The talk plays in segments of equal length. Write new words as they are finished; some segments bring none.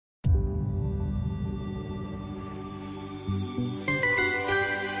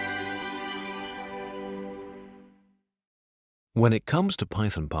When it comes to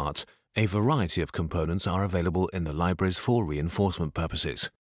Python parts, a variety of components are available in the libraries for reinforcement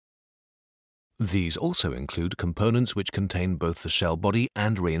purposes. These also include components which contain both the shell body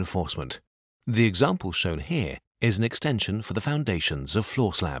and reinforcement. The example shown here is an extension for the foundations of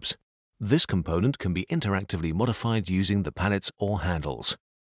floor slabs. This component can be interactively modified using the pallets or handles.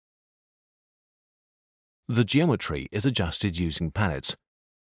 The geometry is adjusted using pallets.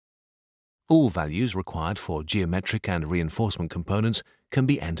 All values required for geometric and reinforcement components can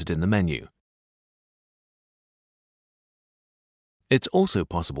be entered in the menu. It's also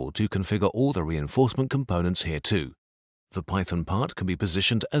possible to configure all the reinforcement components here too. The Python part can be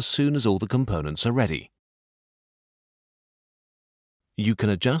positioned as soon as all the components are ready. You can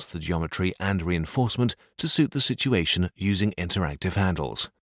adjust the geometry and reinforcement to suit the situation using interactive handles.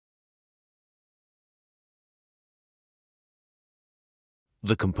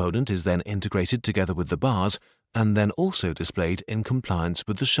 The component is then integrated together with the bars and then also displayed in compliance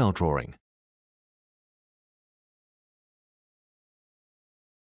with the shell drawing.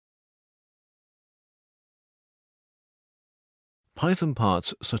 Python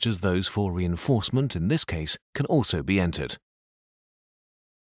parts such as those for reinforcement in this case can also be entered.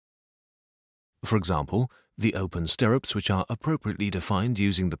 For example, the open stirrups which are appropriately defined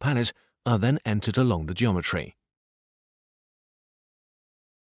using the pallet are then entered along the geometry.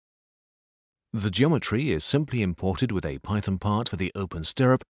 The geometry is simply imported with a Python part for the open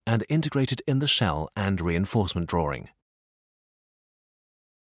stirrup and integrated in the shell and reinforcement drawing.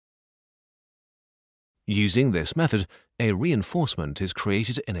 Using this method, a reinforcement is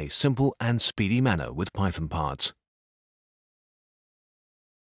created in a simple and speedy manner with Python parts.